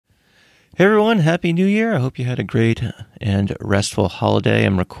Hey everyone, Happy New Year. I hope you had a great and restful holiday.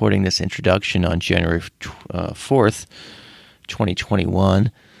 I'm recording this introduction on January 4th, 2021.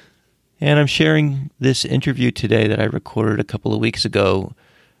 And I'm sharing this interview today that I recorded a couple of weeks ago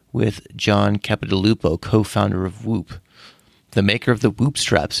with John Capodilupo, co-founder of Whoop, the maker of the Whoop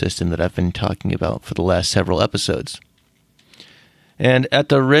strap system that I've been talking about for the last several episodes. And at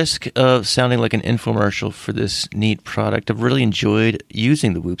the risk of sounding like an infomercial for this neat product, I've really enjoyed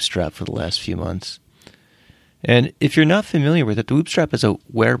using the Whoop strap for the last few months. And if you're not familiar with it, the Whoop strap is a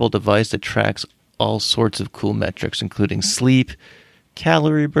wearable device that tracks all sorts of cool metrics, including sleep,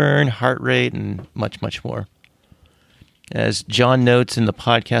 calorie burn, heart rate, and much, much more. As John notes in the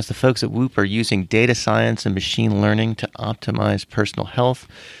podcast, the folks at Whoop are using data science and machine learning to optimize personal health.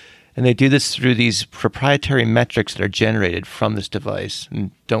 And they do this through these proprietary metrics that are generated from this device.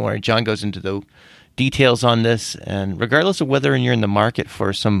 And don't worry, John goes into the details on this. And regardless of whether you're in the market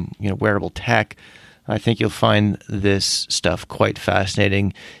for some wearable tech, I think you'll find this stuff quite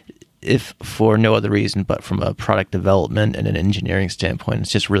fascinating, if for no other reason but from a product development and an engineering standpoint.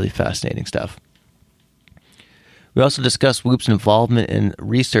 It's just really fascinating stuff. We also discussed Whoop's involvement in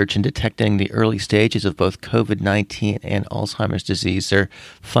research in detecting the early stages of both COVID-19 and Alzheimer's disease. They're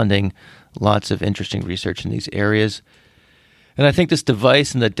funding lots of interesting research in these areas. And I think this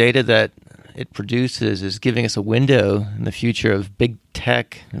device and the data that it produces is giving us a window in the future of big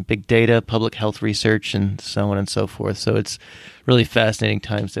tech and big data, public health research, and so on and so forth. So it's really fascinating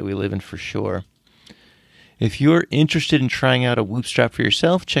times that we live in for sure. If you're interested in trying out a Whoop strap for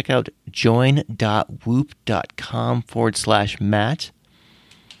yourself, check out join.whoop.com/Matt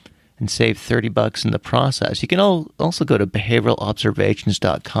and save $30 in the process. You can also go to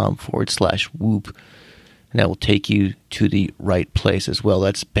behavioralobservations.com/Whoop, and that will take you to the right place as well.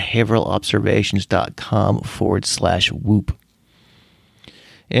 That's behavioralobservations.com/Whoop.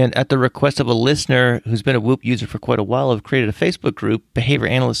 And at the request of a listener who's been a Whoop user for quite a while, I've created a Facebook group, Behavior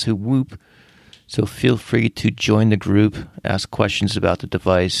Analysts Who Whoop. So feel free to join the group, ask questions about the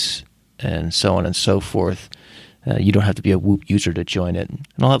device, and so on and so forth. You don't have to be a Whoop user to join it. And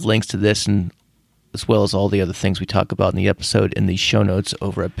I'll have links to this, and as well as all the other things we talk about in the episode in the show notes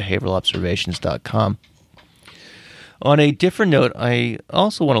over at behavioralobservations.com. On a different note, I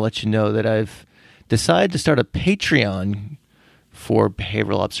also want to let you know that I've decided to start a Patreon for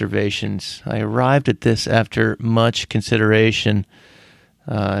Behavioral Observations. I arrived at this after much consideration.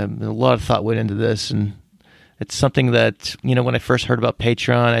 A lot of thought went into this, and it's something that, when I first heard about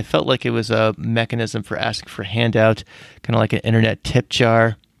Patreon, I felt like it was a mechanism for asking for a handout, kind of like an internet tip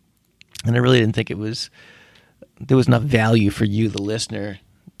jar, and I really didn't think there was enough value for you, the listener,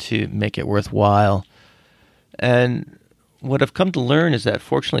 to make it worthwhile. And what I've come to learn is that,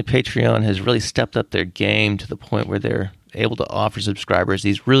 fortunately, Patreon has really stepped up their game to the point where they're able to offer subscribers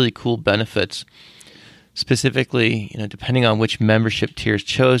these really cool benefits. Specifically, depending on which membership tier is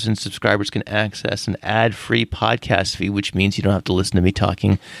chosen, subscribers can access an ad-free podcast feed, which means you don't have to listen to me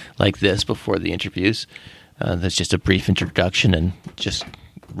talking like this before the interviews. That's just a brief introduction and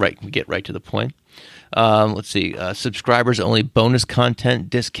we get right to the point. Let's see. Subscribers only bonus content,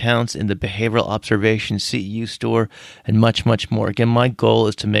 discounts in the Behavioral Observations CEU store, and much, much more. Again, my goal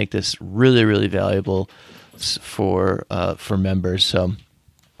is to make this really, really valuable for members. So,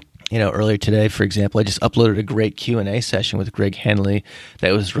 earlier today, for example, I just uploaded a great Q&A session with Greg Henley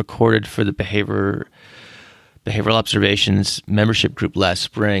that was recorded for the Behavioral Observations membership group last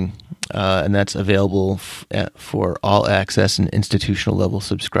spring, and that's available for all access and institutional level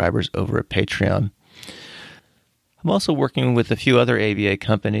subscribers over at Patreon. I'm also working with a few other ABA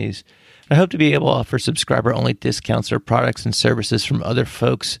companies. I hope to be able to offer subscriber-only discounts or products and services from other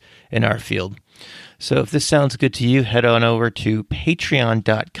folks in our field. So if this sounds good to you, head on over to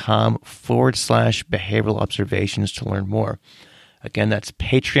patreon.com/behavioral observations to learn more. Again, that's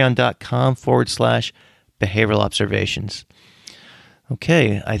patreon.com/behavioral observations.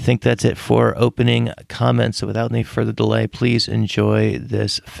 Okay, I think that's it for opening comments. So without any further delay, please enjoy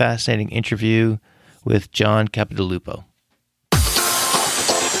this fascinating interview with John Capodilupo.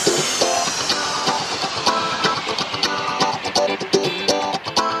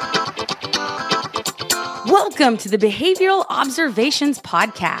 Welcome to the Behavioral Observations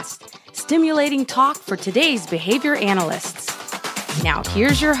Podcast, stimulating talk for today's behavior analysts. Now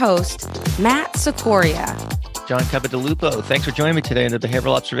here's your host, Matt Sikoria. John Capodilupo, thanks for joining me today on the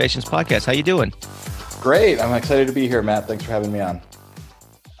Behavioral Observations Podcast. How you doing? Great. I'm excited to be here, Matt. Thanks for having me on.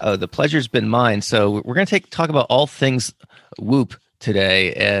 Oh, the pleasure's been mine. So we're going to talk about all things Whoop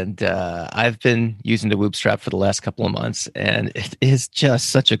today, and I've been using the Whoop strap for the last couple of months, and it is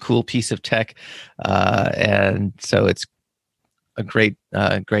just such a cool piece of tech. And so a great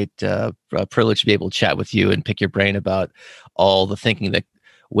privilege to be able to chat with you and pick your brain about all the thinking that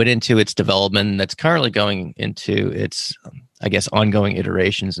went into its development and that's currently going into its, I guess, ongoing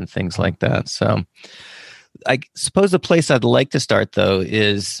iterations and things like that. So I suppose the place I'd like to start, though,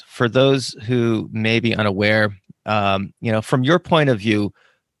 is for those who may be unaware, from your point of view,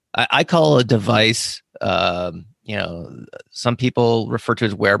 I call a device, some people refer to it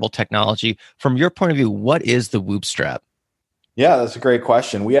as wearable technology. From your point of view, what is the Whoop strap? Yeah, that's a great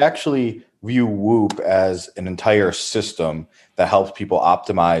question. We actually view Whoop as an entire system that helps people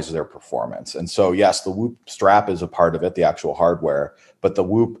optimize their performance. And so, yes, the Whoop strap is a part of it, the actual hardware, but the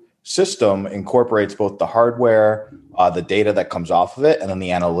Whoop system incorporates both the hardware, the data that comes off of it, and then the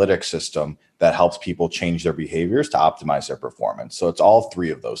analytics system that helps people change their behaviors to optimize their performance. So it's all three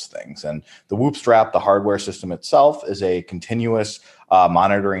of those things. And the Whoop strap, the hardware system itself, is a continuous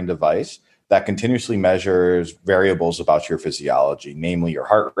monitoring device that continuously measures variables about your physiology, namely your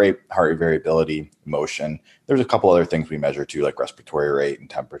heart rate variability, motion. There's a couple other things we measure too, like respiratory rate and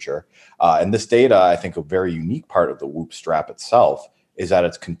temperature. And this data, I think a very unique part of the Whoop strap itself is that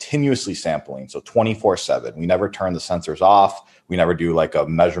it's continuously sampling. So 24/7, we never turn the sensors off. We never do like a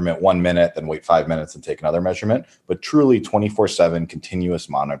measurement 1 minute, then wait 5 minutes and take another measurement, but truly 24/7 continuous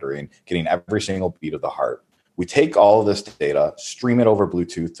monitoring, getting every single beat of the heart. We take all of this data, stream it over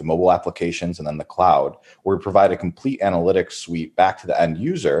Bluetooth to mobile applications and then the cloud, where we provide a complete analytics suite back to the end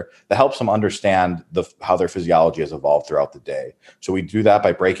user that helps them understand how their physiology has evolved throughout the day. So we do that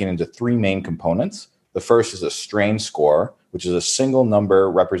by breaking into three main components. The first is a strain score, which is a single number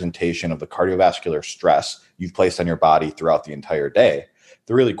representation of the cardiovascular stress you've placed on your body throughout the entire day.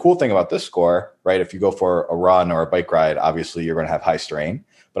 The really cool thing about this score, right, if you go for a run or a bike ride, obviously you're going to have high strain.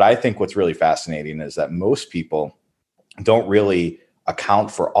 But I think what's really fascinating is that most people don't really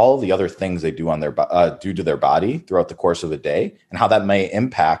account for all of the other things they do on their do to their body throughout the course of a day, and how that may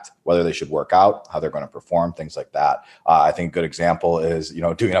impact whether they should work out, how they're going to perform, things like that. I think a good example is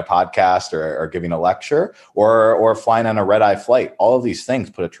doing a podcast or giving a lecture or flying on a red-eye flight. All of these things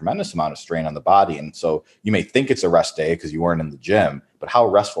put a tremendous amount of strain on the body, and so you may think it's a rest day because you weren't in the gym, but how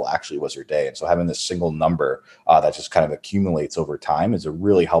restful actually was your day? And so having this single number that just kind of accumulates over time is a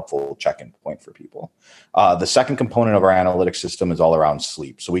really helpful check-in point for people. The second component of our analytics system is all around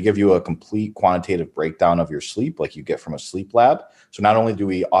sleep. So we give you a complete quantitative breakdown of your sleep like you get from a sleep lab. So not only do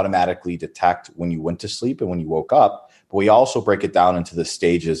we automatically detect when you went to sleep and when you woke up, but we also break it down into the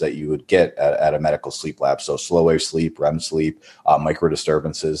stages that you would get at a medical sleep lab. So slow wave sleep, REM sleep, micro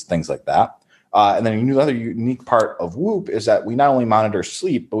disturbances, things like that. And then another unique part of Whoop is that we not only monitor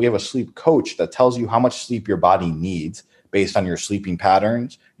sleep, but we have a sleep coach that tells you how much sleep your body needs based on your sleeping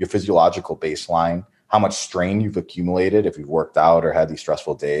patterns, your physiological baseline, how much strain you've accumulated if you've worked out or had these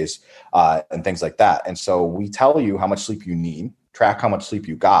stressful days, and things like that. And so we tell you how much sleep you need, track how much sleep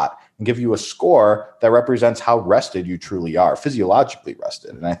you got, and give you a score that represents how rested you truly are, physiologically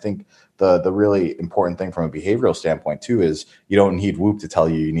rested. And I think the really important thing from a behavioral standpoint too is you don't need Whoop to tell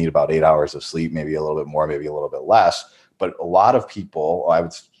you need about 8 hours of sleep, maybe a little bit more, maybe a little bit less. But a lot of people, I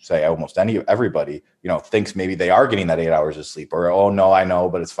would say almost everybody, thinks maybe they are getting that 8 hours of sleep, or, oh no, I know,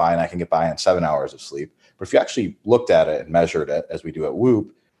 but it's fine. I can get by on 7 hours of sleep. But if you actually looked at it and measured it as we do at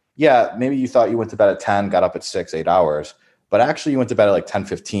Whoop, yeah, maybe you thought you went to bed at 10, got up at 6, 8 hours, but actually you went to bed at like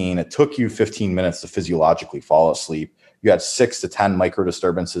 10:15. It took you 15 minutes to physiologically fall asleep. You had 6 to 10 micro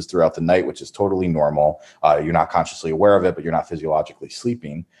disturbances throughout the night, which is totally normal. You're not consciously aware of it, but you're not physiologically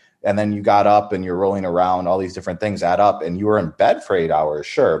sleeping. And then you got up and you're rolling around, all these different things add up, and you were in bed for 8 hours,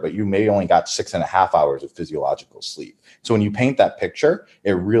 sure, but you maybe only got 6.5 hours of physiological sleep. So when you paint that picture,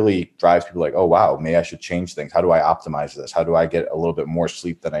 it really drives people like, oh, wow, maybe I should change things. How do I optimize this? How do I get a little bit more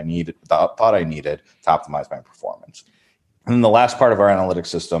sleep than I thought I needed to optimize my performance? And then the last part of our analytics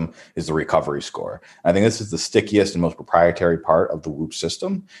system is the recovery score. I think this is the stickiest and most proprietary part of the Whoop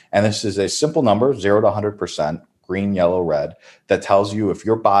system. And this is a simple number, 0 to 100%, green, yellow, red, that tells you if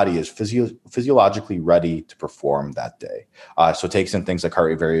your body is physiologically ready to perform that day. So it takes in things like heart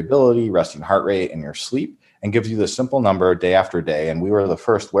rate variability, resting heart rate, and your sleep, and gives you the simple number day after day. And we were the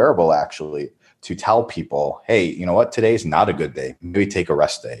first wearable actually to tell people, hey, you know what, today's not a good day. Maybe take a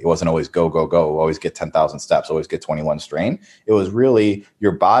rest day. It wasn't always go, go, go, always get 10,000 steps, always get 21 strain. It was really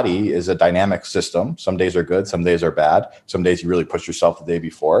your body is a dynamic system. Some days are good, some days are bad. Some days you really push yourself the day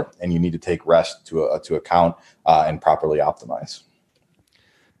before, and you need to take rest to account and properly optimize.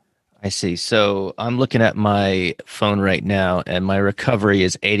 I see. So I'm looking at my phone right now, and my recovery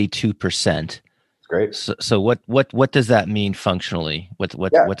is 82%. Great. So what does that mean functionally?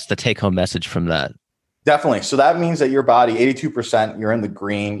 What's the take home message from that? Definitely. So that means that your body, 82%, you're in the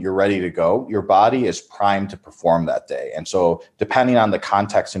green, you're ready to go. Your body is primed to perform that day. And so depending on the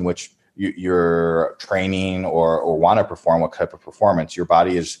context in which you're training or want to perform, what type of performance, your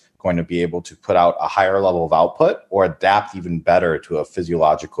body is going to be able to put out a higher level of output or adapt even better to a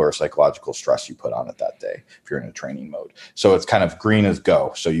physiological or psychological stress you put on it that day if you're in a training mode. So it's kind of green as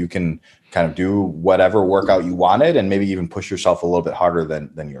go. So you can kind of do whatever workout you wanted and maybe even push yourself a little bit harder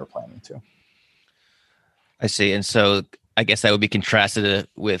than you were planning to. I see. And so I guess that would be contrasted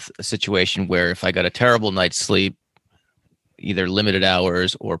with a situation where if I got a terrible night's sleep, either limited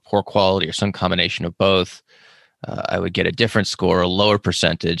hours or poor quality or some combination of both, I would get a different score, a lower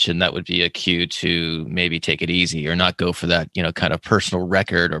percentage, and that would be a cue to maybe take it easy or not go for that, kind of personal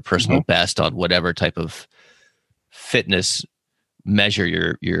record or personal best on whatever type of fitness measure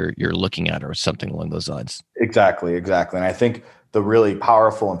you're looking at or something along those lines. Exactly. And I think the really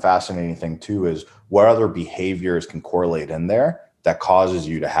powerful and fascinating thing too is what other behaviors can correlate in there that causes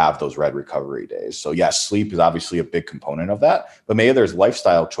you to have those red recovery days. So yes, sleep is obviously a big component of that, but maybe there's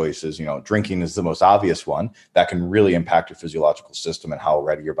lifestyle choices, drinking is the most obvious one that can really impact your physiological system and how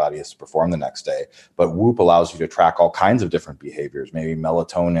ready your body is to perform the next day. But Whoop allows you to track all kinds of different behaviors, maybe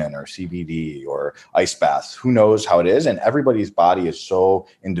melatonin or CBD or ice baths, who knows how it is. And everybody's body is so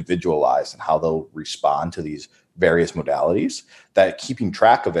individualized in how they'll respond to these various modalities that keeping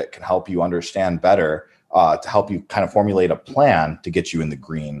track of it can help you understand better to help you kind of formulate a plan to get you in the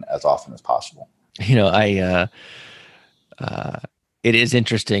green as often as possible. It is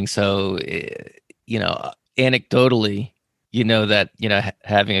interesting. So, anecdotally, that,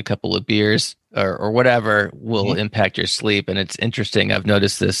 having a couple of beers or whatever will impact your sleep. And it's interesting. I've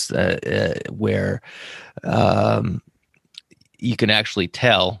noticed this where you can actually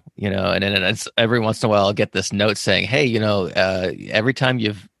tell, and then it's every once in a while I'll get this note saying, hey, every time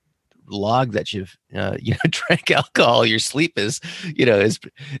you've log that you've drank alcohol, your sleep is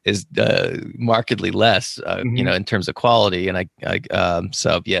markedly less in terms of quality. And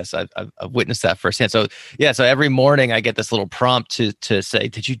so yes, I've witnessed that firsthand. So so every morning I get this little prompt to say,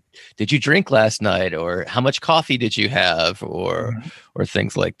 did you drink last night, or how much coffee did you have, or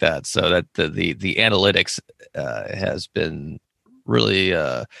things like that. So that the analytics has been really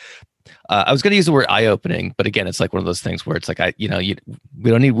I was going to use the word eye-opening, but again, it's like one of those things where it's like, we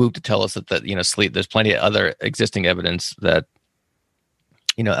don't need Whoop to tell us that sleep. There's plenty of other existing evidence that,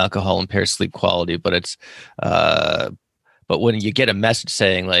 alcohol impairs sleep quality, but it's, but when you get a message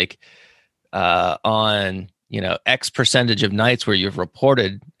saying like, on, X percentage of nights where you've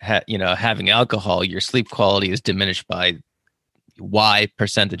reported, having alcohol, your sleep quality is diminished by Y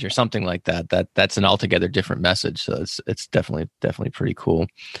percentage or something like that's an altogether different message. So it's definitely pretty cool.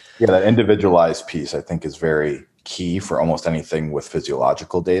 Yeah, that individualized piece I think is very key for almost anything with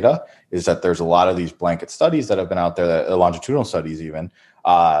physiological data, is that there's a lot of these blanket studies that have been out there, that longitudinal studies even,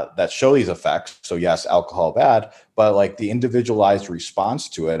 that show these effects. So yes, alcohol bad, but like the individualized response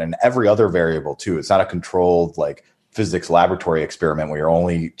to it and every other variable too. It's not a controlled like physics laboratory experiment where you're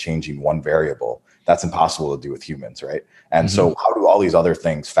only changing one variable. That's impossible to do with humans, right? And so how do all these other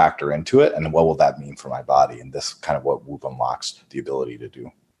things factor into it? And what will that mean for my body? And this kind of what Whoop unlocks the ability to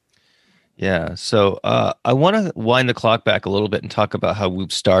do. Yeah. So I want to wind the clock back a little bit and talk about how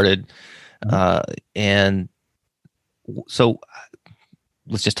Whoop started. And so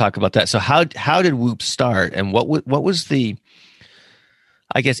let's just talk about that. So how did Whoop start, and what was the,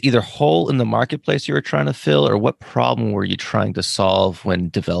 I guess, either hole in the marketplace you were trying to fill, or what problem were you trying to solve when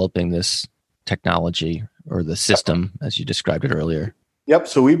developing this technology or the system as you described it earlier? Yep.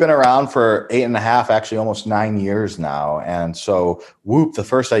 So we've been around for 8.5, actually almost 9 years now. And so Whoop, the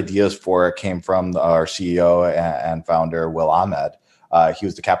first ideas for it came from our CEO and founder, Will Ahmed. He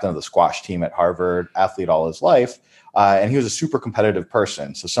was the captain of the squash team at Harvard, athlete all his life. And he was a super competitive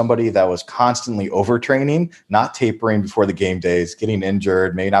person. So somebody that was constantly overtraining, not tapering before the game days, getting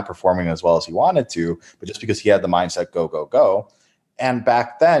injured, maybe not performing as well as he wanted to, but just because he had the mindset, go, go, go. And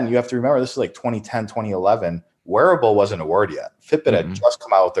back then, you have to remember, this is like 2010, 2011. Wearable wasn't a word yet. Fitbit had just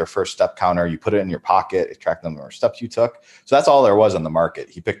come out with their first step counter. You put it in your pocket, it tracked the number of steps you took. So that's all there was on the market.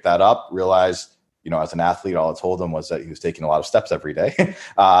 He picked that up, realized, as an athlete, all it told him was that he was taking a lot of steps every day,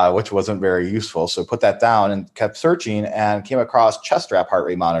 which wasn't very useful. So put that down and kept searching and came across chest strap heart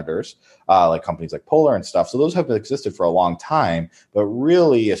rate monitors, like companies like Polar and stuff. So those have existed for a long time, but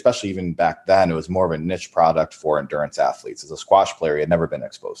really, especially even back then, it was more of a niche product for endurance athletes. As a squash player, he had never been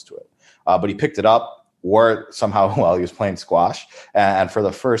exposed to it. But he picked it up, wore it somehow while he was playing squash. And for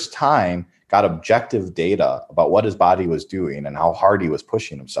the first time, got objective data about what his body was doing and how hard he was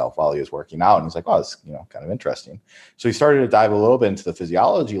pushing himself while he was working out. And he's like, oh, it's kind of interesting. So he started to dive a little bit into the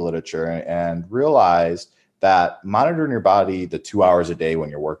physiology literature and realized that monitoring your body the 2 hours a day when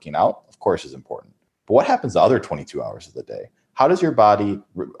you're working out, of course, is important. But what happens the other 22 hours of the day? How does your body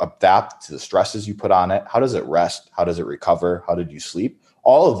adapt to the stresses you put on it? How does it rest? How does it recover? How did you sleep?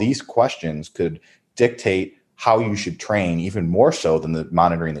 All of these questions could dictate how you should train, even more so than the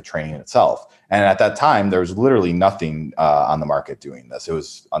monitoring the training itself. And at that time, there was literally nothing on the market doing this. It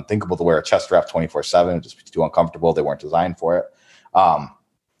was unthinkable to wear a chest strap 24/7. It was just too uncomfortable. They weren't designed for it.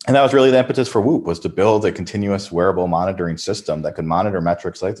 And that was really the impetus for Whoop, was to build a continuous wearable monitoring system that could monitor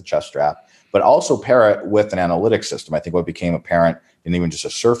metrics like the chest strap, but also pair it with an analytics system. I think what became apparent in even just a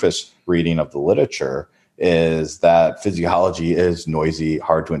surface reading of the literature is that physiology is noisy,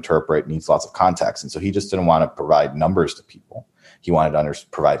 hard to interpret, needs lots of context. And so he just didn't want to provide numbers to people. He wanted to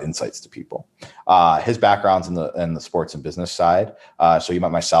provide insights to people. His background's in the sports and business side. So you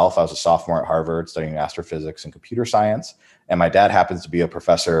met myself. I was a sophomore at Harvard studying astrophysics and computer science. And my dad happens to be a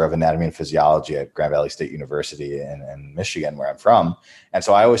professor of anatomy and physiology at Grand Valley State University in Michigan, where I'm from. And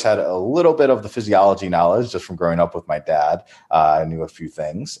so I always had a little bit of the physiology knowledge just from growing up with my dad. I knew a few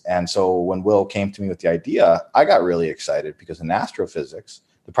things. And so when Will came to me with the idea, I got really excited because in astrophysics,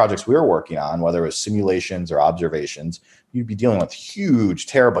 the projects we were working on, whether it was simulations or observations, you'd be dealing with huge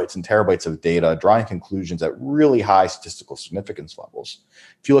terabytes and terabytes of data, drawing conclusions at really high statistical significance levels.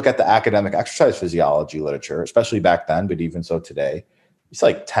 If you look at the academic exercise physiology literature, especially back then, but even so today, it's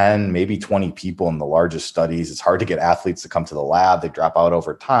like 10, maybe 20 people in the largest studies. It's hard to get athletes to come to the lab. They drop out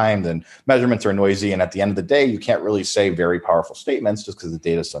over time. Then measurements are noisy. And at the end of the day, you can't really say very powerful statements just because the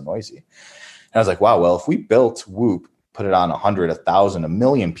data is so noisy. And I was like, wow, well, if we built Whoop, put it on 100, 1,000,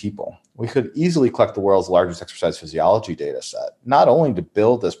 1,000,000 people, we could easily collect the world's largest exercise physiology data set, not only to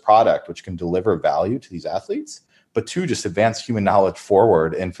build this product, which can deliver value to these athletes, but to just advance human knowledge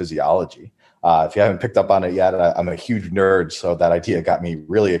forward in physiology. If you haven't picked up on it yet, I'm a huge nerd, so that idea got me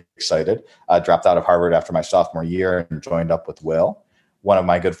really excited. I dropped out of Harvard after my sophomore year and joined up with Will. One of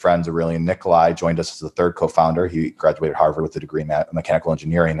my good friends, Aurelian Nikolai, joined us as the third co-founder. He graduated Harvard with a degree in mechanical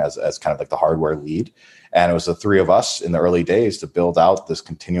engineering as kind of like the hardware lead. And it was the three of us in the early days to build out this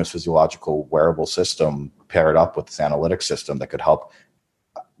continuous physiological wearable system paired up with this analytics system that could help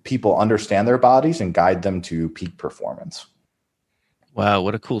people understand their bodies and guide them to peak performance. Wow,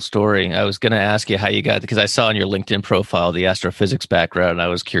 what a cool story. I was going to ask you how you got, because I saw on your LinkedIn profile the astrophysics background, and I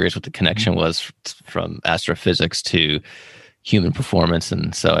was curious what the connection was from astrophysics to human performance.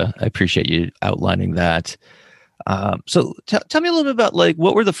 And so I appreciate you outlining that. So tell me a little bit about, like,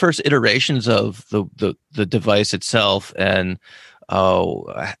 what were the first iterations of the device itself, and how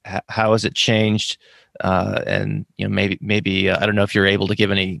has it changed? And maybe I don't know if you're able to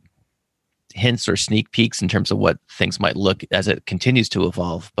give any hints or sneak peeks in terms of what things might look as it continues to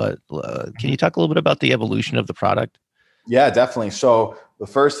evolve. But can you talk a little bit about the evolution of the product? Yeah, definitely. So the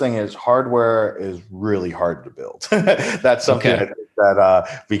first thing is hardware is really hard to build. That's something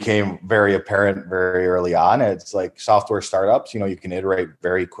that became very apparent very early on. It's like software startups, you can iterate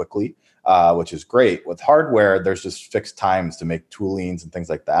very quickly, which is great. With hardware, there's just fixed times to make toolings and things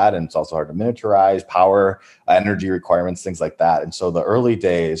like that. And it's also hard to miniaturize, power, energy requirements, things like that. And so the early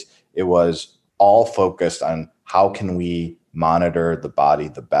days, it was all focused on how can we monitor the body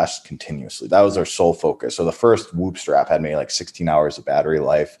the best continuously. That was our sole focus. So the first Whoop strap had maybe like 16 hours of battery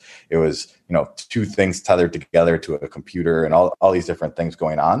life. It was, two things tethered together to a computer and all these different things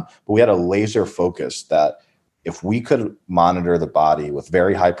going on. But we had a laser focus that if we could monitor the body with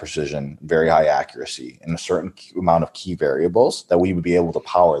very high precision, very high accuracy, and a certain amount of key variables, that we would be able to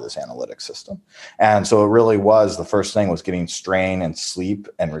power this analytics system. And so it really was, the first thing was getting strain and sleep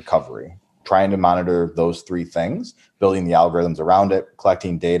and recovery, trying to monitor those three things, building the algorithms around it,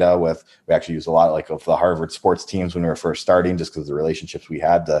 collecting data we actually used a lot of the Harvard sports teams when we were first starting, just because of the relationships we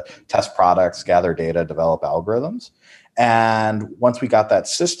had to test products, gather data, develop algorithms. And once we got that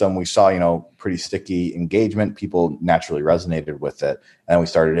system, we saw, pretty sticky engagement. People naturally resonated with it. And we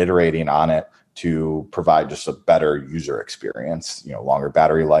started iterating on it to provide just a better user experience, longer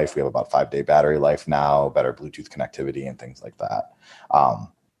battery life. We have about 5-day battery life now, better Bluetooth connectivity and things like that.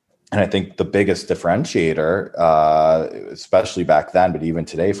 And I think the biggest differentiator, especially back then, but even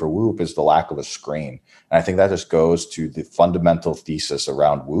today for Whoop, is the lack of a screen. And I think that just goes to the fundamental thesis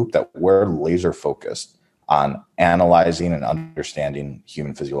around Whoop, that we're laser focused on analyzing and understanding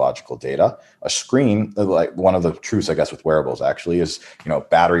human physiological data. A screen, like one of the truths, I guess, with wearables actually is,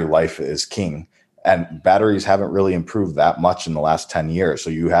 battery life is king. And batteries haven't really improved that much in the last 10 years. So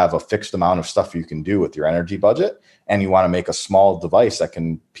you have a fixed amount of stuff you can do with your energy budget, and you want to make a small device that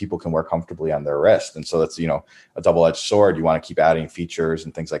people can wear comfortably on their wrist. And so that's, a double-edged sword. You want to keep adding features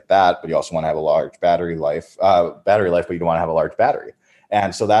and things like that, but you also want to have a large battery life, but you don't want to have a large battery.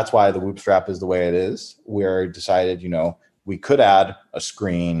 And so that's why the Whoop strap is the way it is. We decided, we could add a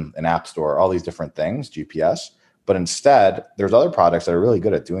screen, an app store, all these different things, GPS, but instead there's other products that are really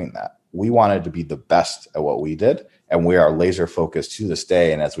good at doing that. We wanted to be the best at what we did, and we are laser focused to this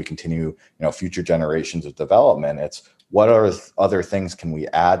day. And as we continue, future generations of development, it's what other things can we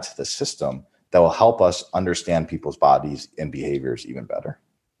add to the system that will help us understand people's bodies and behaviors even better.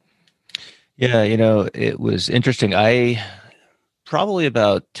 Yeah, it was interesting. I probably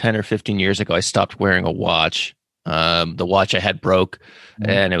about 10 or 15 years ago, I stopped wearing a watch. The watch I had broke,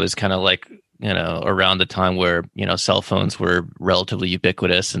 and it was kind of like, around the time where, cell phones were relatively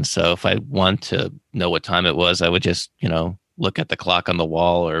ubiquitous. And so if I want to know what time it was, I would just, look at the clock on the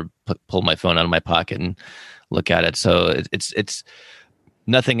wall or pull my phone out of my pocket and look at it. So it's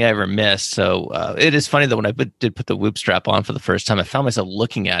nothing I ever missed. So it is funny that when I did put the Whoop strap on for the first time, I found myself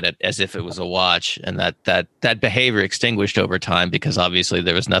looking at it as if it was a watch, and that behavior extinguished over time because obviously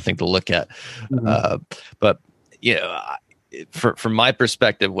there was nothing to look at. But from my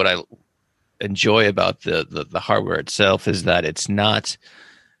perspective, what I enjoy about the hardware itself is that it's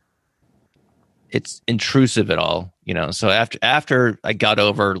intrusive at all, so after I got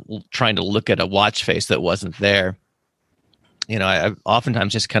over trying to look at a watch face that wasn't there, I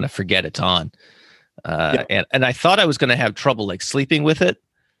oftentimes just kind of forget it's on, and I thought I was going to have trouble like sleeping with it,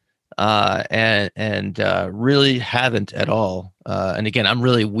 and really haven't at all. And again, I'm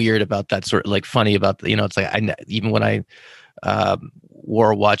really weird about that sort of, like, funny about it's like even when I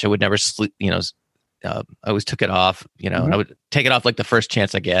wore a watch, I would never sleep, I always took it off, and I would take it off like the first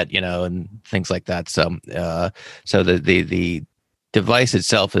chance I get, and things like that. So, so the device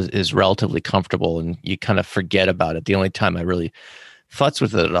itself is relatively comfortable, and you kind of forget about it. The only time I really futz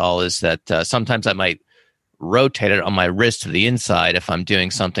with it at all is that sometimes I might rotate it on my wrist to the inside if I'm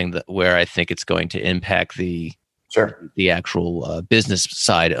doing something where I think it's going to impact the actual business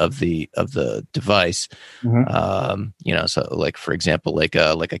side of the device. So like, for example, like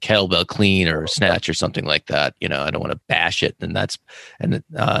a kettlebell clean or a snatch or something like that, I don't want to bash it. And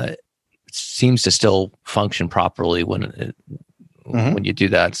it seems to still function properly when you do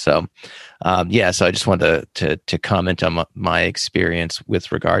that. So, so I just wanted to comment on my experience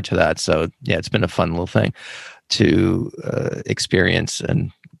with regard to that. So yeah, it's been a fun little thing to experience.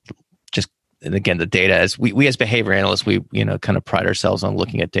 And again, the data, as we as behavior analysts, we kind of pride ourselves on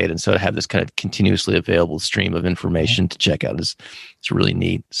looking at data, and so to have this kind of continuously available stream of information to check out is really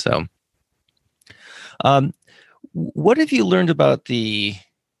neat. So, what have you learned about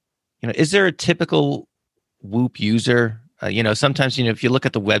is there a typical Whoop user? Sometimes if you look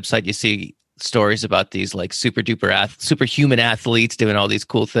at the website, you see stories about these like superhuman athletes doing all these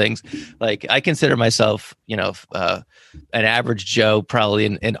cool things. Like, I consider myself, an average Joe, probably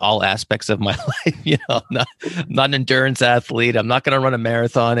in all aspects of my life. I'm not an endurance athlete. I'm not going to run a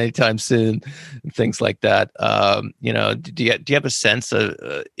marathon anytime soon, and things like that. Do you have a sense of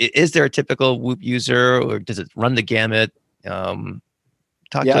is there a typical Whoop user, or does it run the gamut?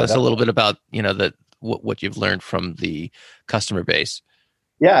 Talk to us a little bit about what you've learned from the customer base.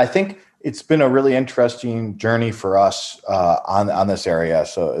 Yeah, I think it's been a really interesting journey for us on this area.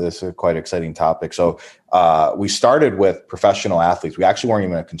 So this is a quite exciting topic. So we started with professional athletes. We actually weren't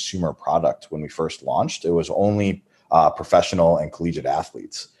even a consumer product when we first launched. It was only professional and collegiate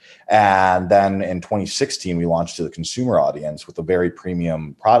athletes. And then in 2016, we launched to the consumer audience with a very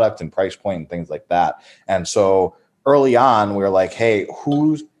premium product and price point and things like that. And so early on, we were like, hey,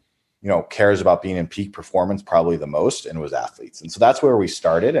 who's cares about being in peak performance probably the most, and it was athletes. And so that's where we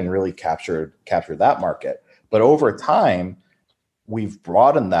started and really captured that market. But over time, we've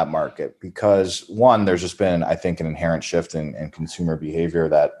broadened that market because, one, there's just been, I think, an inherent shift in consumer behavior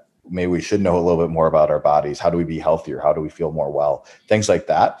that maybe we should know a little bit more about our bodies. How do we be healthier? How do we feel more well? Things like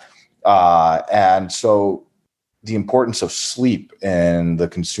that. And so the importance of sleep in the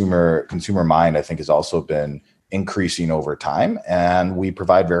consumer mind, I think, has also been increasing over time, and we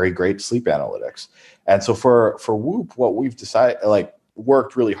provide very great sleep analytics. And so for Whoop, what we've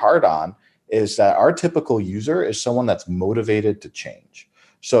worked really hard on is that our typical user is someone that's motivated to change.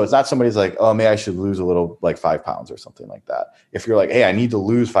 So it's not somebody's like, oh, maybe I should lose a little, like 5 pounds or something like that. If you're like, hey, I need to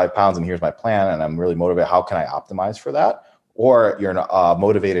lose 5 pounds and here's my plan and I'm really motivated, how can I optimize for that? Or you're a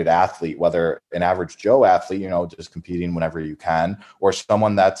motivated athlete, whether an average Joe athlete, just competing whenever you can, or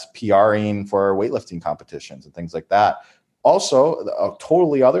someone that's PRing for weightlifting competitions and things like that. Also, a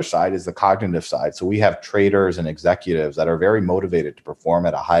totally other side is the cognitive side. So we have traders and executives that are very motivated to perform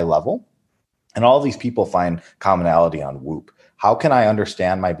at a high level. And all of these people find commonality on Whoop. How can I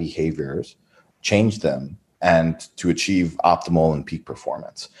understand my behaviors, change them, and to achieve optimal and peak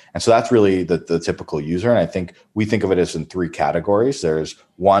performance? And so that's really the typical user. And I think we think of it as in three categories. There's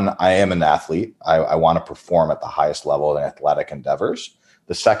one, I am an athlete. I want to perform at the highest level in athletic endeavors.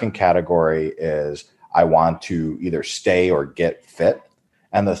 The second category is I want to either stay or get fit.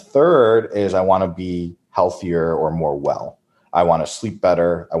 And the third is I want to be healthier or more well. I want to sleep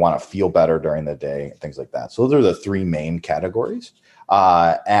better. I want to feel better during the day, things like that. So those are the three main categories.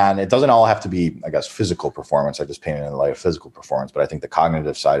 And it doesn't all have to be, I guess, physical performance. I just painted in the light of physical performance, but I think the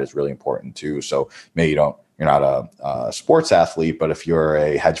cognitive side is really important too. So maybe you're not a sports athlete, but if you're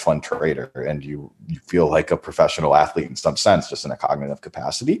a hedge fund trader and you feel like a professional athlete in some sense, just in a cognitive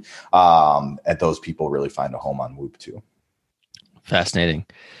capacity, and those people really find a home on Whoop too. Fascinating.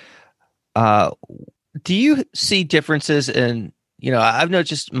 Do you see differences in, I've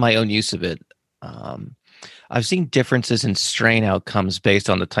noticed my own use of it. I've seen differences in strain outcomes based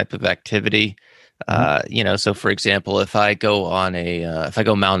on the type of activity. So for example, if I go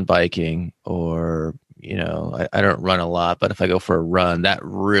mountain biking or, I don't run a lot, but if I go for a run, that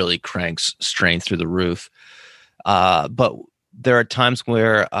really cranks strain through the roof. But there are times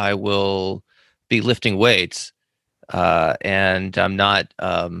where I will be lifting weights, and I'm not,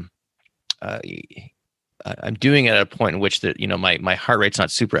 I'm doing it at a point in which my heart rate's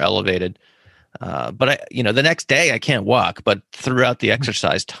not super elevated. But the next day I can't walk, but throughout the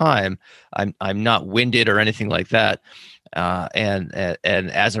exercise time, I'm not winded or anything like that. And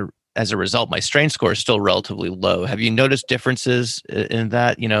as a result, my strain score is still relatively low. Have you noticed differences in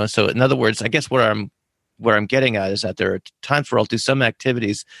that? So in other words, I guess where I'm getting at is that there are times where I'll do some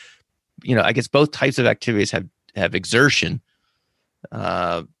activities, I guess both types of activities have exertion,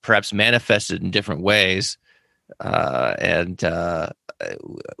 perhaps manifested in different ways. Have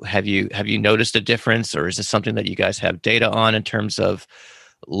you noticed a difference, or is this something that you guys have data on in terms of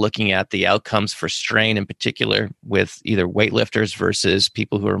looking at the outcomes for strain in particular with either weightlifters versus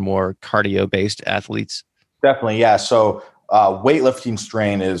people who are more cardio-based athletes? Definitely, yeah. So weightlifting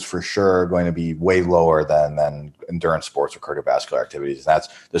strain is for sure going to be way lower than endurance sports or cardiovascular activities. That's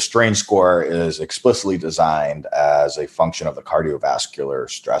the strain score is explicitly designed as a function of the cardiovascular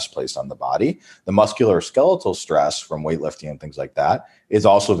stress placed on the body. The musculoskeletal stress from weightlifting and things like that is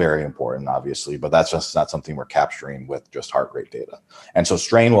also very important, obviously, but that's just not something we're capturing with just heart rate data. And so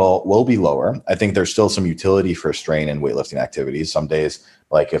strain will be lower. I think there's still some utility for strain in weightlifting activities. Some days,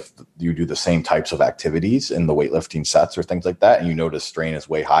 like if you do the same types of activities in the weightlifting sets or things like that, and you notice strain is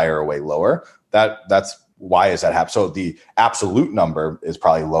way higher or way lower, that's why is that happening? So the absolute number is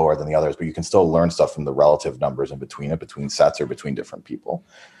probably lower than the others, but you can still learn stuff from the relative numbers in between sets or between different people.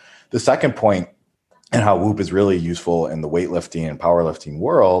 The second point, and how Whoop is really useful in the weightlifting and powerlifting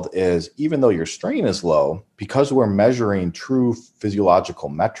world, is even though your strain is low, because we're measuring true physiological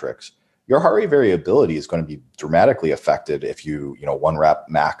metrics, your heart rate variability is going to be dramatically affected if you one rep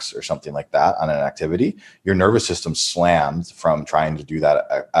max or something like that on an activity. Your nervous system slams from trying to do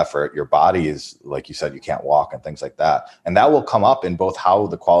that effort. Your body is, like you said, you can't walk and things like that. And that will come up in both how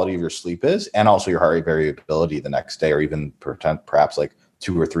the quality of your sleep is and also your heart rate variability the next day, or even perhaps like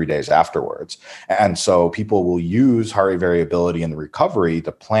 2 or 3 days afterwards. And so people will use heart rate variability in the recovery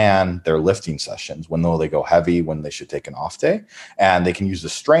to plan their lifting sessions. When will they go heavy, when they should take an off day. And they can use the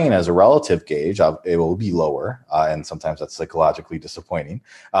strain as a relative gauge. It will be lower. And sometimes that's psychologically disappointing,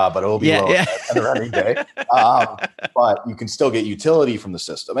 but it will be lower than any day. But you can still get utility from the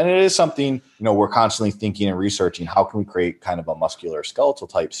system. And it is something, we're constantly thinking and researching, how can we create kind of a muscular skeletal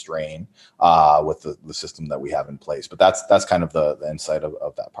type strain with the system that we have in place. But that's kind of the insight of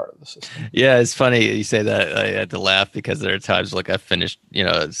that part of the system. Yeah, it's funny you say that. I had to laugh because there are times like I finished,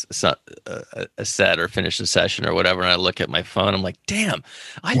 a set or finished a session or whatever, and I look at my phone. I'm like, damn,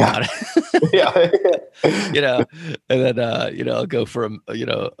 I got it. And then I'll go for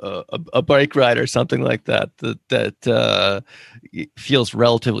a bike ride or something like that feels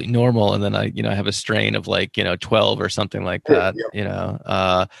relatively normal, and then I have a strain of 12 or something like that.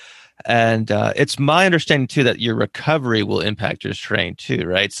 And it's my understanding too that your recovery will impact your strain too,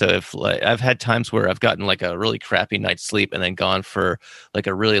 right? So if I've had times where I've gotten a really crappy night's sleep and then gone for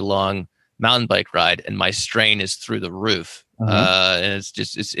a really long mountain bike ride, and my strain is through the roof. And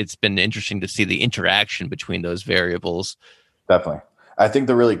it's been interesting to see the interaction between those variables. Definitely. I think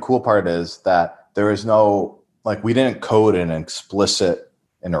the really cool part is that there is no, we didn't code an explicit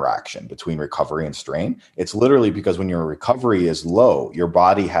interaction between recovery and strain. It's literally because when your recovery is low, your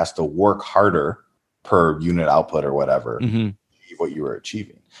body has to work harder per unit output or whatever, achieve what you were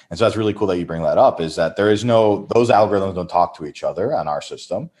achieving. And so that's really cool that you bring that up, is that those algorithms don't talk to each other on our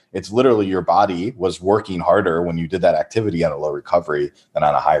system. It's literally your body was working harder when you did that activity on a low recovery than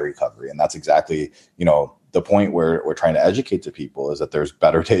on a high recovery. And that's exactly, the point where we're trying to educate the people, is that there's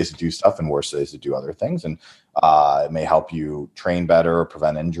better days to do stuff and worse days to do other things. And it may help you train better or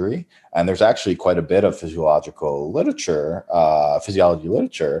prevent injury. And there's actually quite a bit of physiology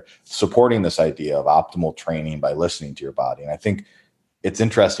literature supporting this idea of optimal training by listening to your body. And I think it's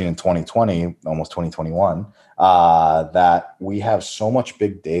interesting in 2020, almost 2021, that we have so much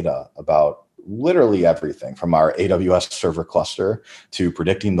big data about literally everything from our AWS server cluster to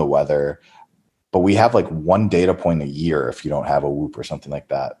predicting the weather. But we have like one data point a year if you don't have a Whoop or something like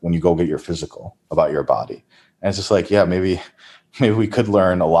that when you go get your physical about your body. And it's just like, yeah, maybe we could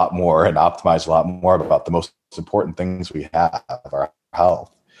learn a lot more and optimize a lot more about the most important things we have, our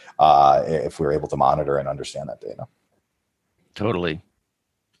health, if we're able to monitor and understand that data. Totally.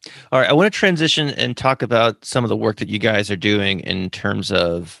 All right. I want to transition and talk about some of the work that you guys are doing in terms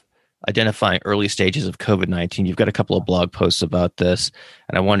of identifying early stages of COVID-19. You've got a couple of blog posts about this,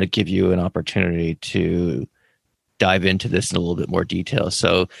 and I wanted to give you an opportunity to dive into this in a little bit more detail.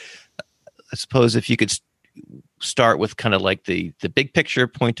 So I suppose if you could start with kind of like the big picture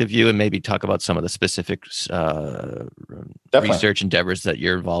point of view and maybe talk about some of the specific research endeavors that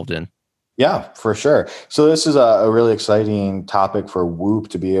you're involved in. Yeah, for sure. So this is a really exciting topic for Whoop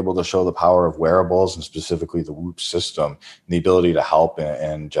to be able to show the power of wearables, and specifically the Whoop system, and the ability to help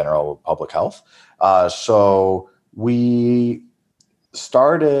in general public health. So we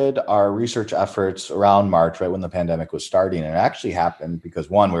started our research efforts around March, right when the pandemic was starting. And it actually happened because,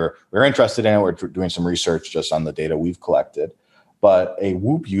 one, we're interested in it. We're doing some research just on the data we've collected. But a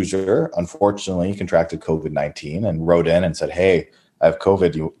Whoop user, unfortunately, contracted COVID-19 and wrote in and said, "Hey, I have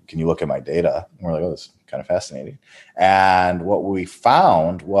COVID. Can you look at my data?" And we're like, "Oh, that's kind of fascinating." And what we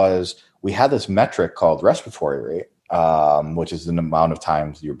found was we had this metric called respiratory rate, which is the amount of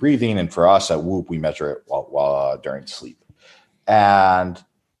times you're breathing. And for us at Whoop, we measure it while during sleep. And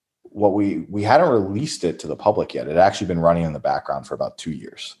what we hadn't released it to the public yet. It had actually been running in the background for about 2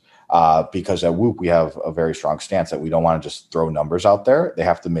 years. Because at Whoop, we have a very strong stance that we don't want to just throw numbers out there. They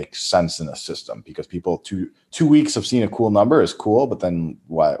have to make sense in a system, because people, two weeks of seeing a cool number is cool, but then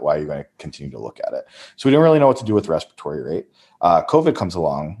why are you going to continue to look at it? So we didn't really know what to do with respiratory rate. COVID comes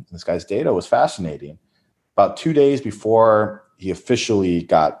along. This guy's data was fascinating. About 2 days before he officially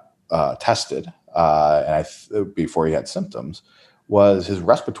got tested, before he had symptoms, was his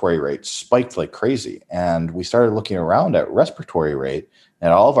respiratory rate spiked like crazy. And we started looking around at respiratory rate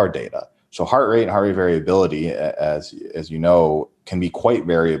and all of our data. So heart rate and heart rate variability, as you know, can be quite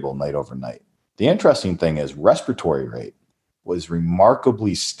variable night over night. The interesting thing is respiratory rate was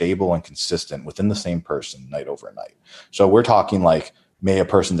remarkably stable and consistent within the same person night over night. So we're talking like, may a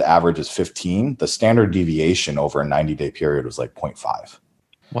person's average is 15. The standard deviation over a 90-day period was like 0.5.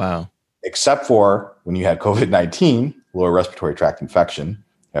 Wow. Except for when you had COVID-19, lower respiratory tract infection,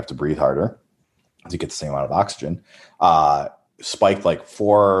 you have to breathe harder to get the same amount of oxygen, spiked like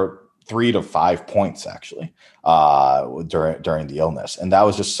 3 to 5 points actually during the illness. And that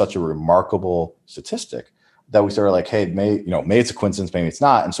was just such a remarkable statistic that we started like, hey, maybe it's a coincidence, maybe it's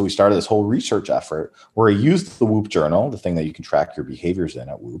not. And so we started this whole research effort where we used the Whoop journal, the thing that you can track your behaviors in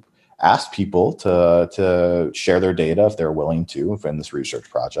at Whoop, asked people to share their data if they're willing to in this research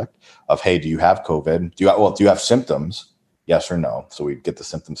project of, hey, do you have COVID? Do you have symptoms? Yes or no? So we'd get the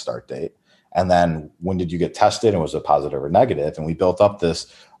symptom start date. And then when did you get tested, and was it positive or negative? And we built up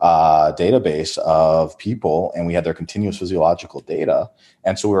this database of people, and we had their continuous physiological data.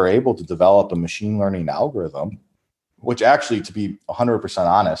 And so we were able to develop a machine learning algorithm, which actually, to be 100%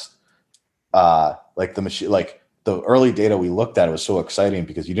 honest, the early data we looked at, it was so exciting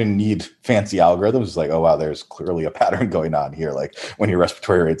because you didn't need fancy algorithms. It's like, oh, wow, there's clearly a pattern going on here. Like when your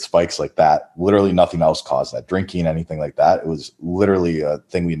respiratory rate spikes like that, literally nothing else caused that. Drinking, anything like that, it was literally a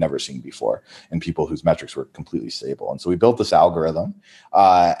thing we'd never seen before in people whose metrics were completely stable. And so we built this algorithm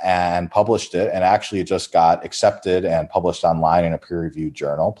and published it, and actually it just got accepted and published online in a peer-reviewed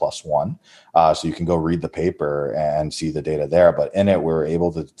journal, PLOS ONE. So you can go read the paper and see the data there. But in it, we were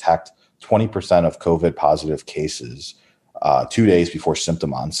able to detect 20% of COVID positive cases 2 days before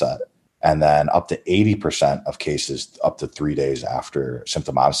symptom onset, and then up to 80% of cases up to 3 days after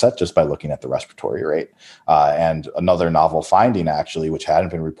symptom onset, just by looking at the respiratory rate. And another novel finding, actually, which hadn't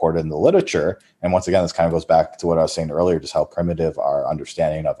been reported in the literature, and once again, this kind of goes back to what I was saying earlier, just how primitive our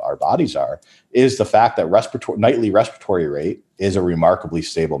understanding of our bodies are, is the fact that nightly respiratory rate is a remarkably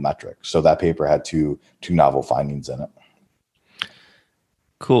stable metric. So that paper had two novel findings in it.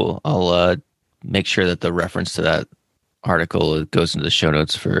 Cool. I'll make sure that the reference to that article goes into the show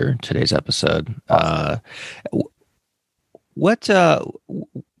notes for today's episode. Awesome. What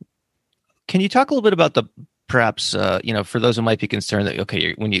can you talk a little bit about the perhaps for those who might be concerned that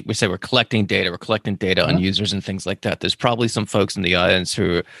when we say we're collecting data on users and things like that, there's probably some folks in the audience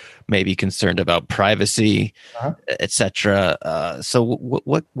who may be concerned about privacy, etc. So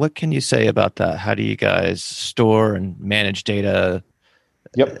what can you say about that? How do you guys store and manage data,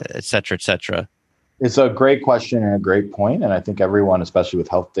 et cetera, et cetera? It's a great question and a great point. And I think everyone, especially with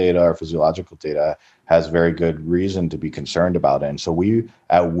health data or physiological data, has very good reason to be concerned about it. And so we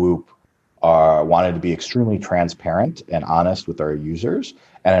at Whoop wanted to be extremely transparent and honest with our users,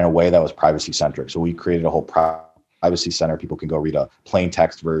 and in a way that was privacy centric. So we created a whole privacy center. People can go read a plain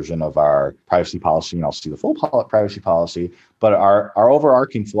text version of our privacy policy, and I'll see the full privacy policy. But our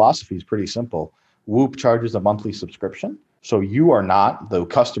overarching philosophy is pretty simple. Whoop charges a monthly subscription. So the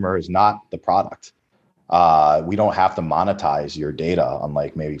customer is not the product. We don't have to monetize your data,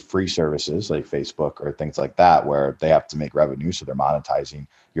 unlike maybe free services like Facebook or things like that, where they have to make revenue, so they're monetizing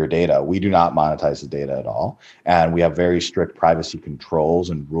your data. We do not monetize the data at all. And we have very strict privacy controls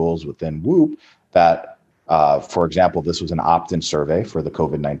and rules within Whoop that, for example, this was an opt-in survey for the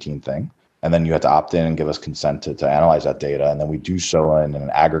COVID-19 thing. And then you have to opt in and give us consent to analyze that data. And then we do so in an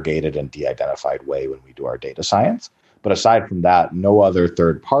aggregated and de-identified way when we do our data science. But aside from that, no other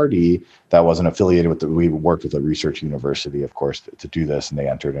third party that wasn't affiliated with we worked with a research university, of course, to do this, and they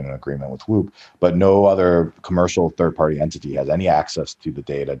entered in an agreement with Whoop. But no other commercial third party entity has any access to the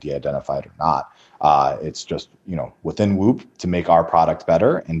data, de-identified or not. It's just, within Whoop to make our product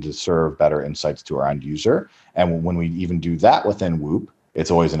better and to serve better insights to our end user. And when we even do that within Whoop, it's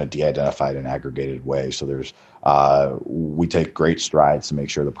always in a de-identified and aggregated way. So we take great strides to make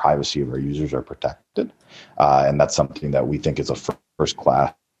sure the privacy of our users are protected. And that's something that we think is a first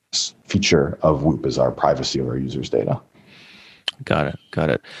class feature of Whoop, is our privacy of our users' data. Got it.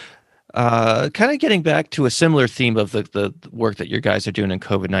 Kind of getting back to a similar theme of the work that your guys are doing in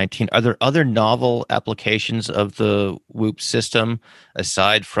COVID-19, are there other novel applications of the Whoop system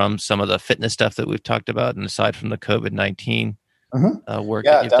aside from some of the fitness stuff that we've talked about and aside from the COVID-19 work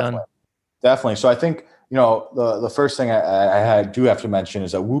that you've done? Definitely. So I think, the first thing I do have to mention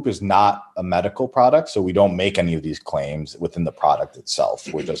is that Whoop is not a medical product. So we don't make any of these claims within the product itself.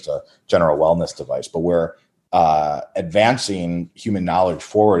 We're just a general wellness device, but we're advancing human knowledge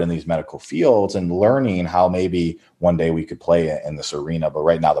forward in these medical fields and learning how maybe one day we could play in this arena. But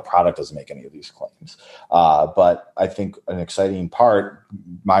right now the product doesn't make any of these claims. But I think an exciting part,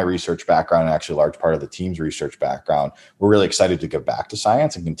 my research background, and actually a large part of the team's research background, we're really excited to give back to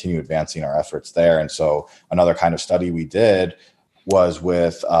science and continue advancing our efforts there. And so another kind of study we did was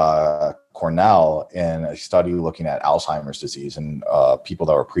with Cornell in a study looking at Alzheimer's disease and people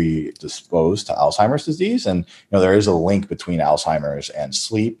that were predisposed to Alzheimer's disease. And there is a link between Alzheimer's and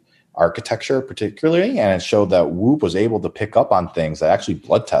sleep architecture particularly, and it showed that Whoop was able to pick up on things that actually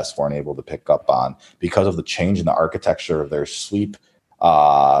blood tests weren't able to pick up on because of the change in the architecture of their sleep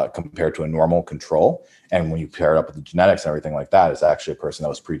compared to a normal control. And when you pair it up with the genetics and everything like that, it's actually a person that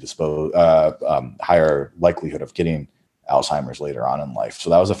was predisposed, higher likelihood of getting Alzheimer's later on in life. So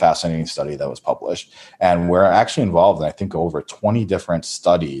that was a fascinating study that was published. And we're actually involved in, I think, over 20 different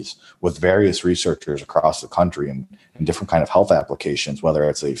studies with various researchers across the country in different kind of health applications, whether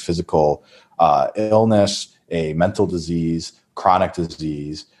it's a physical illness, a mental disease, chronic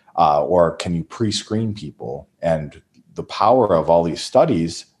disease, or can you pre-screen people? And the power of all these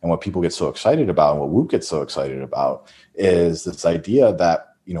studies and what people get so excited about and what Whoop gets so excited about is this idea that,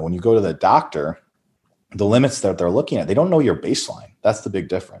 when you go to the doctor, the limits that they're looking at, they don't know your baseline. That's the big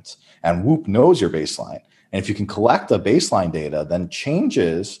difference. And Whoop knows your baseline. And if you can collect the baseline data, then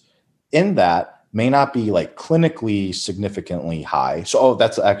changes in that may not be like clinically significantly high. So,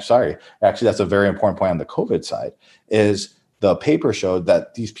 that's actually that's a very important point on the COVID side, is the paper showed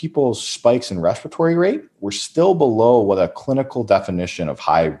that these people's spikes in respiratory rate were still below what a clinical definition of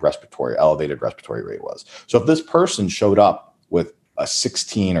elevated respiratory rate was. So if this person showed up with a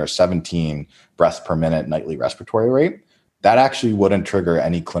 16 or 17 breaths per minute nightly respiratory rate, that actually wouldn't trigger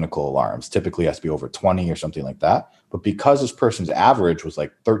any clinical alarms. Typically it has to be over 20 or something like that. But because this person's average was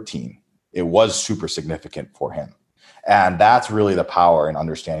like 13, it was super significant for him. And that's really the power in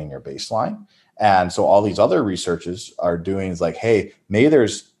understanding your baseline. And so all these other researchers are doing is like, hey, maybe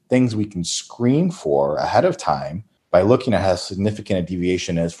there's things we can screen for ahead of time by looking at how significant a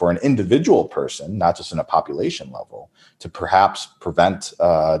deviation is for an individual person, not just in a population level, to perhaps prevent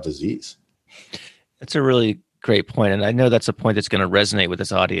disease. That's a really great point. And I know that's a point that's going to resonate with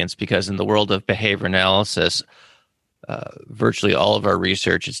this audience, because in the world of behavior analysis, virtually all of our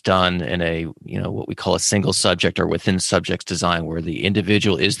research is done in a, what we call a single subject or within subjects design, where the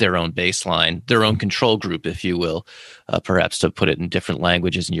individual is their own baseline, their own control group, if you will, perhaps to put it in different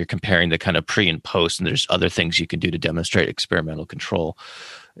languages. And you're comparing the kind of pre and post, and there's other things you can do to demonstrate experimental control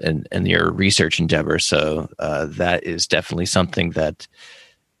in your research endeavor. So that is definitely something that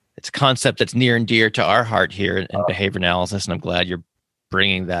it's a concept that's near and dear to our heart here in behavior analysis. And I'm glad you're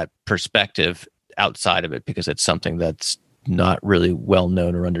bringing that perspective outside of it, because it's something that's not really well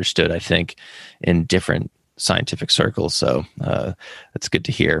known or understood, I think, in different scientific circles. So that's good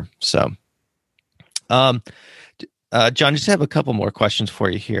to hear. So, John, just have a couple more questions for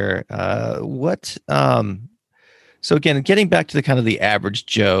you here. So again, getting back to the kind of the average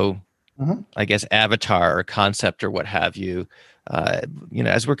Joe, I guess, avatar or concept or what have you,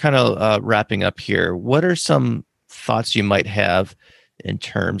 as we're kind of wrapping up here, what are some thoughts you might have in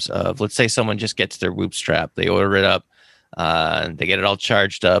terms of, let's say someone just gets their Whoop strap, they order it up, they get it all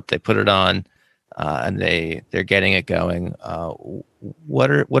charged up, they put it on, and they're getting it going.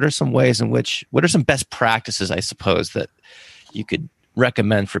 What are some ways in which, what are some best practices, I suppose, that you could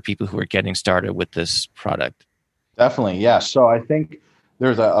recommend for people who are getting started with this product? Definitely, yeah. So I think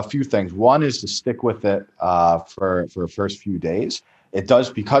there's a few things. One is to stick with it for the first few days. It does,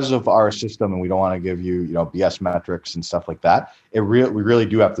 because of our system, and we don't want to give you, BS metrics and stuff like that. We really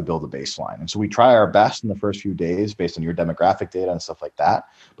do have to build a baseline. And so we try our best in the first few days based on your demographic data and stuff like that.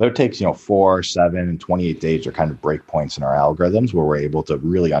 But it takes, 4, 7, and 28 days are kind of break points in our algorithms where we're able to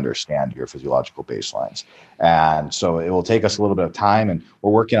really understand your physiological baselines. And so it will take us a little bit of time, and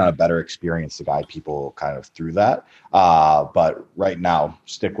we're working on a better experience to guide people kind of through that. But right now,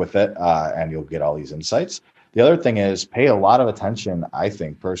 stick with it, and you'll get all these insights. The other thing is pay a lot of attention, I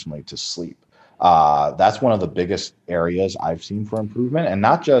think, personally, to sleep. That's one of the biggest areas I've seen for improvement, and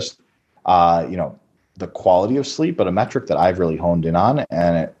not just, the quality of sleep, but a metric that I've really honed in on,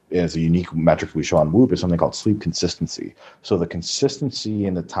 and it is a unique metric we show on Whoop, is something called sleep consistency. So the consistency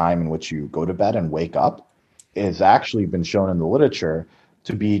in the time in which you go to bed and wake up has actually been shown in the literature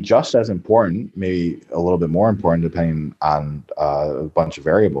to be just as important, maybe a little bit more important, depending on a bunch of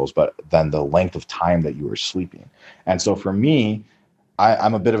variables, but then the length of time that you were sleeping. And so for me,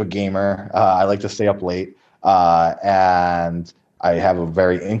 I'm a bit of a gamer. I like to stay up late, and I have a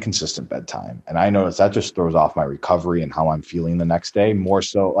very inconsistent bedtime. And I notice that just throws off my recovery and how I'm feeling the next day. More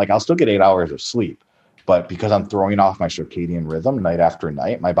so, like, I'll still get 8 hours of sleep, but because I'm throwing off my circadian rhythm night after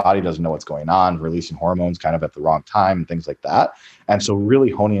night, my body doesn't know what's going on, releasing hormones kind of at the wrong time and things like that. And so really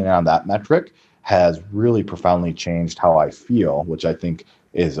honing in on that metric has really profoundly changed how I feel, which I think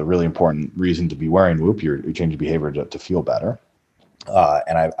is a really important reason to be wearing Whoop. You're changing behavior to feel better.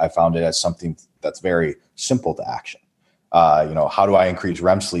 And I found it as something that's very simple to action. How do I increase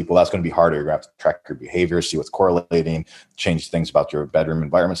REM sleep? Well, that's going to be harder. You're going to have to track your behavior, see what's correlating, change things about your bedroom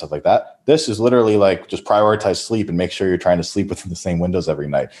environment, stuff like that. This is literally like just prioritize sleep and make sure you're trying to sleep within the same windows every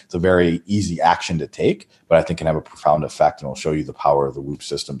night. It's a very easy action to take, but I think can have a profound effect, and will show you the power of the Whoop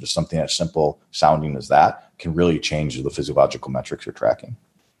system. Just something as simple sounding as that can really change the physiological metrics you're tracking.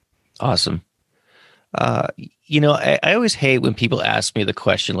 Awesome. I always hate when people ask me the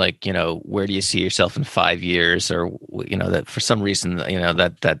question, like, where do you see yourself in 5 years? Or, that for some reason,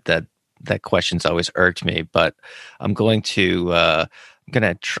 that question's always irked me. But I'm going to,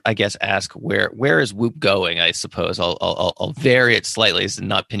 I guess, ask where is Whoop going? I suppose I'll vary it slightly, and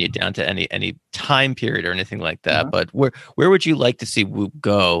not pin you down to any time period or anything like that. But where would you like to see Whoop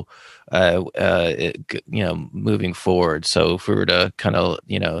go? Moving forward. So if we were to kind of,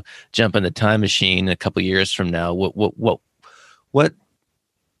 jump in the time machine a couple of years from now, what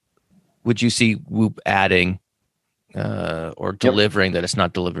would you see Whoop adding or delivering that it's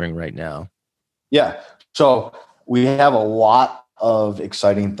not delivering right now? Yeah. So we have a lot of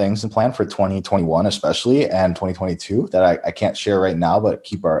exciting things in plan for 2021, especially, and 2022 that I can't share right now, but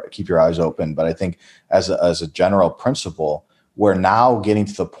keep your eyes open. But I think as a general principle, we're now getting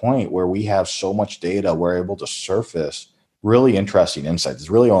to the point where we have so much data, we're able to surface really interesting insights. It's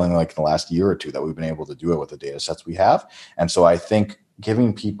really only like in the last year or two that we've been able to do it with the data sets we have. And so I think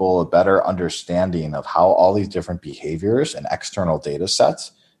giving people a better understanding of how all these different behaviors and external data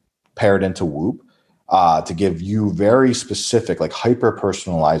sets paired into Whoop to give you very specific, like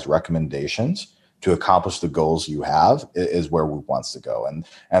hyper-personalized recommendations to accomplish the goals you have is where Whoop wants to go.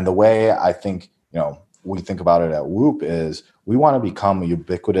 And the way I think, we think about it at Whoop is we want to become a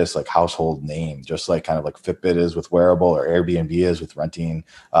ubiquitous like household name, just like kind of like Fitbit is with wearable or Airbnb is with renting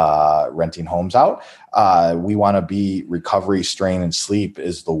homes out. We want to be recovery, strain, and sleep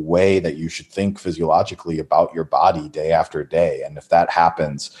is the way that you should think physiologically about your body day after day. And if that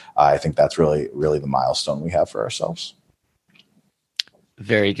happens, I think that's really, really the milestone we have for ourselves.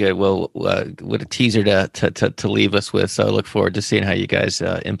 Very good. Well, what a teaser to leave us with. So I look forward to seeing how you guys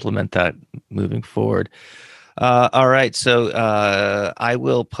implement that moving forward. All right. So I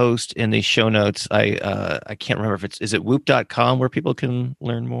will post in the show notes. I can't remember if is it whoop.com where people can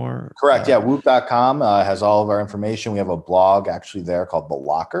learn more? Correct. Yeah. Whoop.com has all of our information. We have a blog actually there called The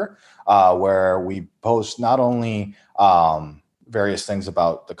Locker, where we post not only various things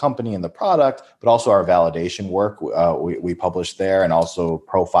about the company and the product, but also our validation work we publish there, and also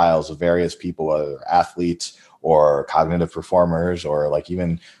profiles of various people, whether athletes or cognitive performers, or like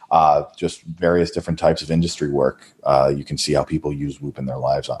even just various different types of industry work. You can see how people use Whoop in their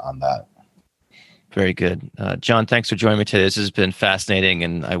lives on that. Very good. John, thanks for joining me today. This has been fascinating,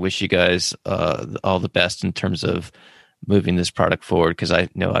 and I wish you guys all the best in terms of moving this product forward, because I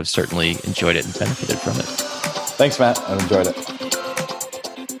know I've certainly enjoyed it and benefited from it. Thanks, Matt. I've enjoyed it.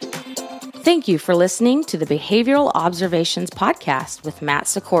 Thank you for listening to the Behavioral Observations Podcast with Matt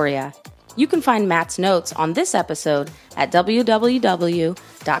Sikoria. You can find Matt's notes on this episode at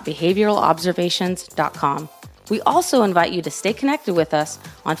www.behavioralobservations.com. We also invite you to stay connected with us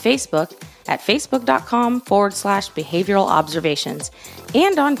on Facebook at facebook.com/behavioral observations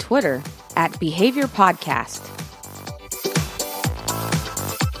and on Twitter at Behavior Podcast.